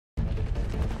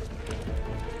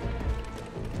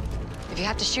You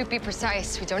have to shoot, be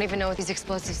precise. We don't even know what these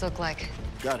explosives look like.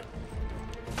 Got it.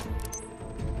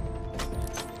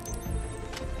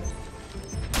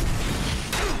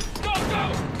 Go,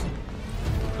 go!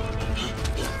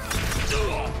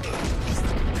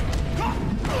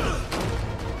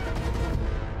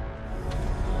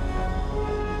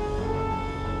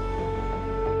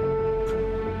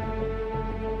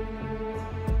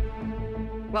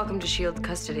 Welcome to S.H.I.E.L.D.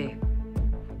 custody.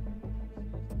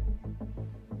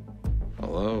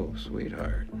 Hello,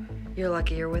 sweetheart. You're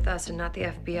lucky you're with us and not the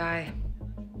FBI.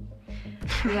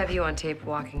 We have you on tape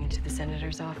walking into the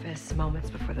senator's office moments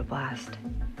before the blast.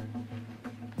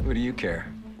 Who do you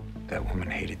care? That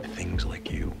woman hated things like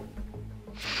you.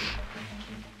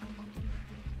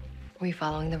 Were you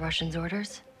following the Russians'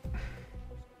 orders?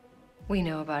 We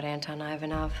know about Anton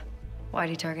Ivanov. Why'd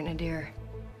he target Nadir?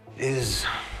 Is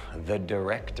the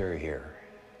director here?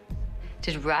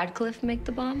 Did Radcliffe make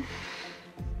the bomb?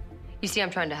 You see,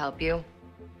 I'm trying to help you.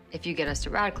 If you get us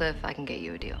to Radcliffe, I can get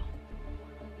you a deal.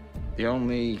 The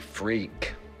only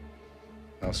freak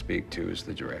I'll speak to is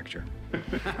the director.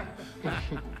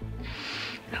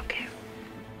 Okay.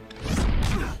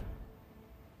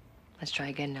 Let's try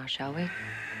again now, shall we?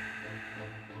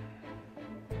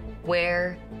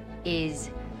 Where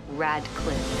is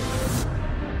Radcliffe?